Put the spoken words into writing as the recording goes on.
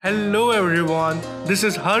Hello everyone, this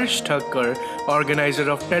is Harsh Thakkar, organizer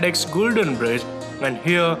of TEDxGoldenBridge, and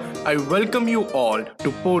here I welcome you all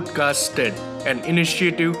to Podcast TED, an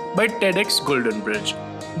initiative by TEDxGoldenBridge.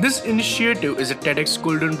 This initiative is a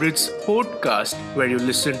TEDxGoldenBridge podcast where you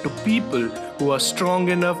listen to people who are strong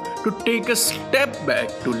enough to take a step back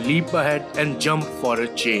to leap ahead and jump for a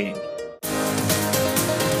change.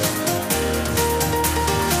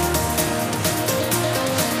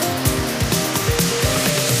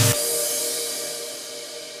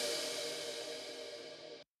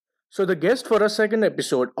 So, the guest for our second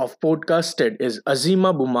episode of Podcast TED is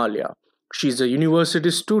Azima Bumaliya. She's a university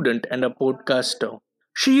student and a podcaster.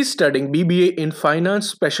 She is studying BBA in finance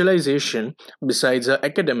specialization. Besides her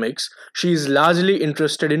academics, she is largely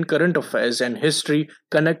interested in current affairs and history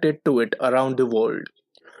connected to it around the world.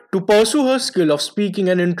 To pursue her skill of speaking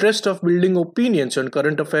and interest of building opinions on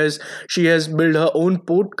current affairs, she has built her own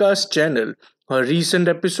podcast channel. Her recent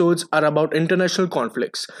episodes are about international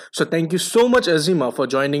conflicts. So thank you so much Azima for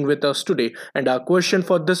joining with us today. And our question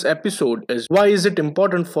for this episode is, why is it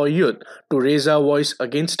important for youth to raise our voice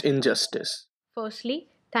against injustice? Firstly,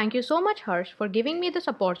 thank you so much, Harsh, for giving me this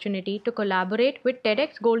opportunity to collaborate with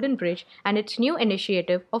TEDx Golden Bridge and its new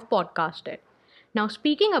initiative of Podcasted. Now,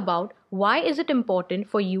 speaking about why is it important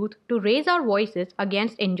for youth to raise our voices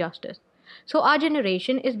against injustice. So, our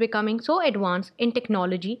generation is becoming so advanced in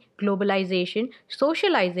technology, globalization,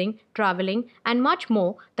 socializing, traveling, and much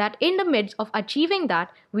more that in the midst of achieving that,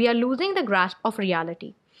 we are losing the grasp of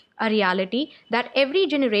reality. A reality that every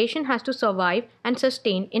generation has to survive and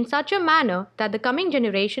sustain in such a manner that the coming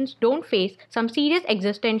generations don't face some serious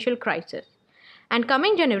existential crisis. And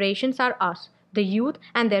coming generations are us, the youth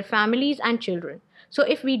and their families and children. So,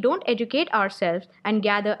 if we don't educate ourselves and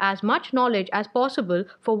gather as much knowledge as possible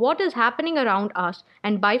for what is happening around us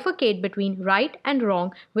and bifurcate between right and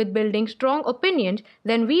wrong with building strong opinions,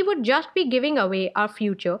 then we would just be giving away our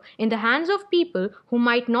future in the hands of people who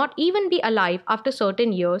might not even be alive after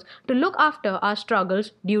certain years to look after our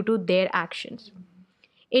struggles due to their actions.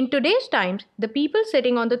 In today's times, the people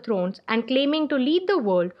sitting on the thrones and claiming to lead the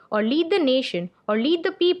world or lead the nation or lead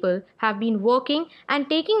the people have been working and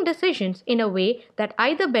taking decisions in a way that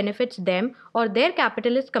either benefits them or their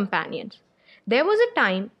capitalist companions. There was a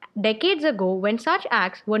time decades ago when such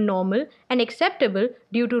acts were normal and acceptable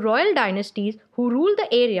due to royal dynasties who ruled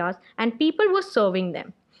the areas and people were serving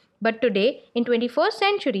them. But today, in 21st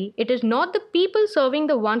century, it is not the people serving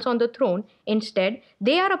the ones on the throne. Instead,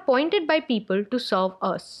 they are appointed by people to serve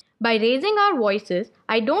us. By raising our voices,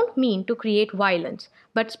 I don't mean to create violence,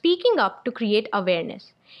 but speaking up to create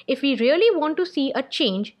awareness. If we really want to see a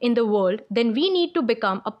change in the world, then we need to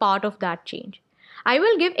become a part of that change. I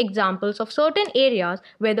will give examples of certain areas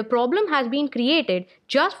where the problem has been created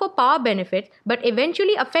just for power benefits but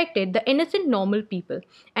eventually affected the innocent normal people,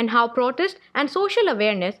 and how protest and social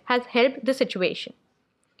awareness has helped the situation.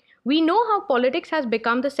 We know how politics has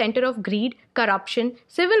become the center of greed, corruption,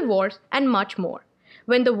 civil wars, and much more.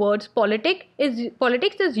 When the words politics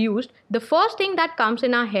is used, the first thing that comes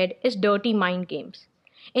in our head is dirty mind games.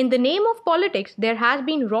 In the name of politics, there has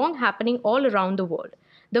been wrong happening all around the world.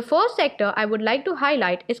 The first sector I would like to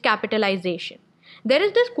highlight is capitalization. There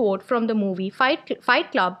is this quote from the movie Fight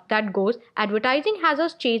Club that goes, "Advertising has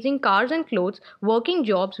us chasing cars and clothes, working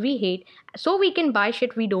jobs we hate, so we can buy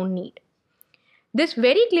shit we don't need." This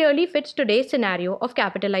very clearly fits today's scenario of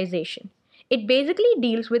capitalization. It basically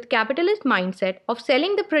deals with capitalist mindset of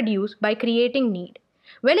selling the produce by creating need.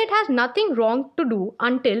 Well, it has nothing wrong to do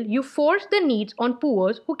until you force the needs on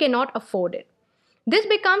poors who cannot afford it. This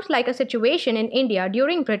becomes like a situation in India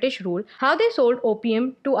during British rule, how they sold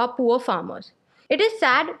opium to our poor farmers. It is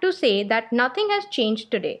sad to say that nothing has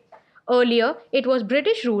changed today. Earlier, it was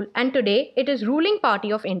British rule and today it is ruling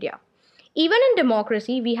party of India. Even in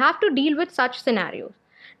democracy, we have to deal with such scenarios.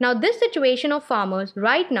 Now, this situation of farmers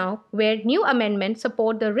right now, where new amendments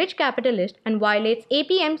support the rich capitalist and violates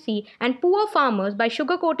APMC and poor farmers by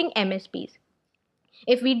sugarcoating MSPs.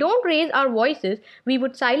 If we don't raise our voices, we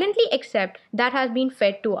would silently accept that has been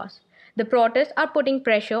fed to us. The protests are putting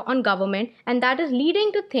pressure on government and that is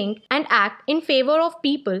leading to think and act in favor of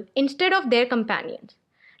people instead of their companions.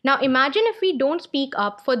 Now imagine if we don't speak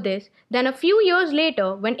up for this, then a few years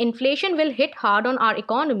later when inflation will hit hard on our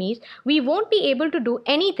economies, we won't be able to do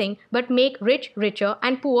anything but make rich richer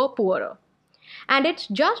and poor poorer. And it's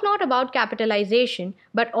just not about capitalization,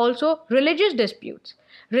 but also religious disputes.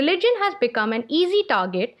 Religion has become an easy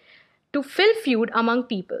target to fill feud among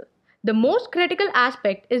people. The most critical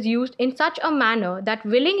aspect is used in such a manner that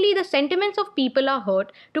willingly the sentiments of people are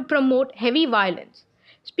hurt to promote heavy violence.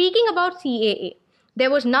 Speaking about CAA, There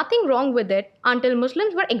was nothing wrong with it until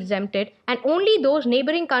Muslims were exempted and only those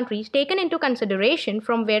neighboring countries taken into consideration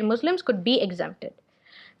from where Muslims could be exempted.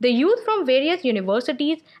 The youth from various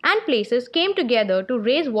universities and places came together to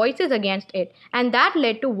raise voices against it, and that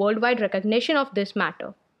led to worldwide recognition of this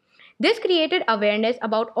matter. This created awareness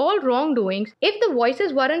about all wrongdoings. If the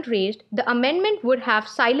voices weren't raised, the amendment would have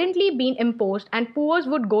silently been imposed and poors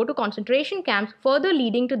would go to concentration camps, further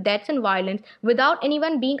leading to deaths and violence without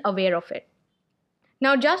anyone being aware of it.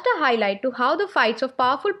 Now, just a highlight to how the fights of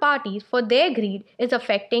powerful parties for their greed is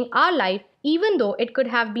affecting our life, even though it could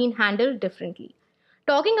have been handled differently.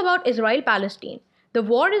 Talking about Israel Palestine, the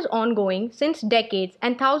war is ongoing since decades,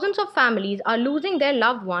 and thousands of families are losing their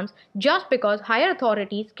loved ones just because higher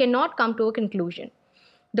authorities cannot come to a conclusion.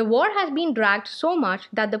 The war has been dragged so much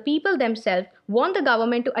that the people themselves want the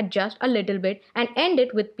government to adjust a little bit and end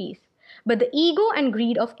it with peace. But the ego and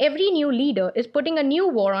greed of every new leader is putting a new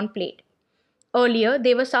war on plate. Earlier,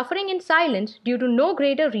 they were suffering in silence due to no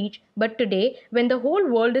greater reach, but today, when the whole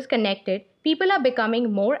world is connected, people are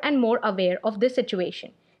becoming more and more aware of this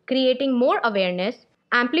situation. Creating more awareness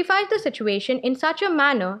amplifies the situation in such a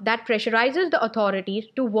manner that pressurizes the authorities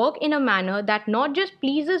to work in a manner that not just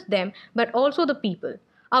pleases them but also the people.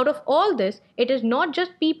 Out of all this, it is not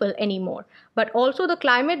just people anymore, but also the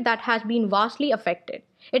climate that has been vastly affected.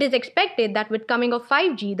 It is expected that with coming of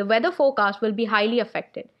 5G, the weather forecast will be highly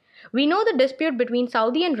affected. We know the dispute between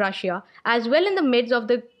Saudi and Russia, as well in the midst of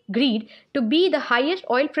the greed to be the highest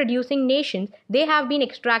oil producing nations, they have been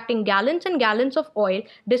extracting gallons and gallons of oil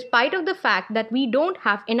despite of the fact that we don't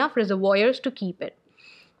have enough reservoirs to keep it.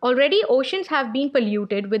 Already oceans have been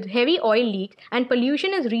polluted with heavy oil leaks and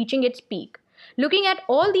pollution is reaching its peak. Looking at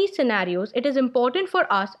all these scenarios, it is important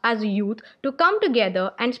for us as a youth to come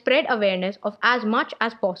together and spread awareness of as much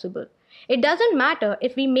as possible. It doesn't matter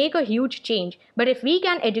if we make a huge change, but if we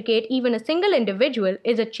can educate even a single individual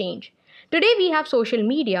is a change. Today we have social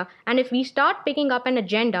media, and if we start picking up an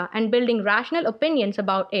agenda and building rational opinions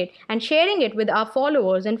about it and sharing it with our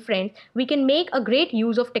followers and friends, we can make a great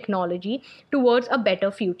use of technology towards a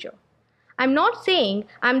better future. I'm not saying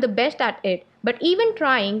I'm the best at it, but even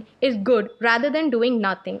trying is good rather than doing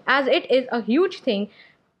nothing, as it is a huge thing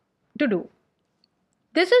to do.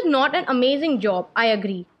 This is not an amazing job, I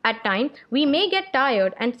agree. At times, we may get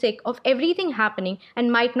tired and sick of everything happening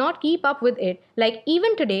and might not keep up with it. Like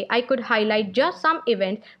even today, I could highlight just some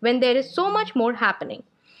events when there is so much more happening.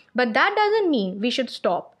 But that doesn't mean we should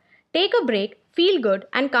stop. Take a break, feel good,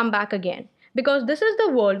 and come back again. Because this is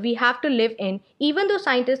the world we have to live in, even though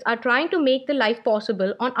scientists are trying to make the life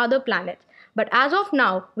possible on other planets. But as of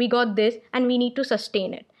now, we got this and we need to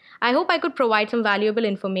sustain it. I hope I could provide some valuable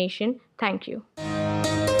information. Thank you.